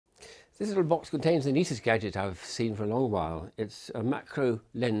This little box contains the neatest gadget I've seen for a long while. It's a macro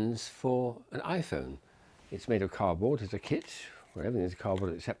lens for an iPhone. It's made of cardboard. It's a kit where everything is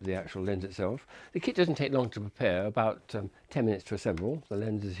cardboard except the actual lens itself. The kit doesn't take long to prepare, about 10 minutes to assemble. The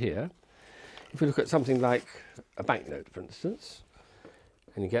lens is here. If we look at something like a banknote, for instance,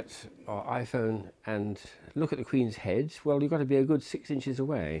 and you get our iPhone and look at the Queen's head, well, you've got to be a good 6 inches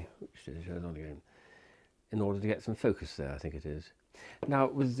away, which shows on again, in order to get some focus there, I think it is. Now,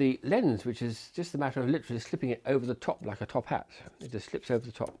 with the lens, which is just a matter of literally slipping it over the top like a top hat, it just slips over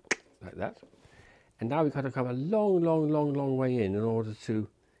the top like that. And now we've got to come a long way in order to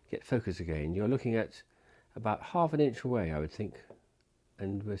get focus again. You're looking at about ½ an inch away, I would think,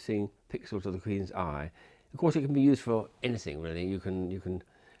 and we're seeing pixels of the Queen's eye. Of course, it can be used for anything, really. You can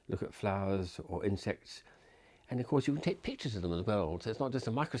look at flowers or insects, and of course you can take pictures of them as well. So it's not just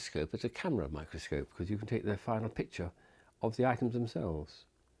a microscope, it's a camera microscope, because you can take the final picture of the items themselves.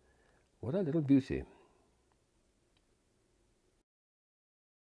 What a little beauty.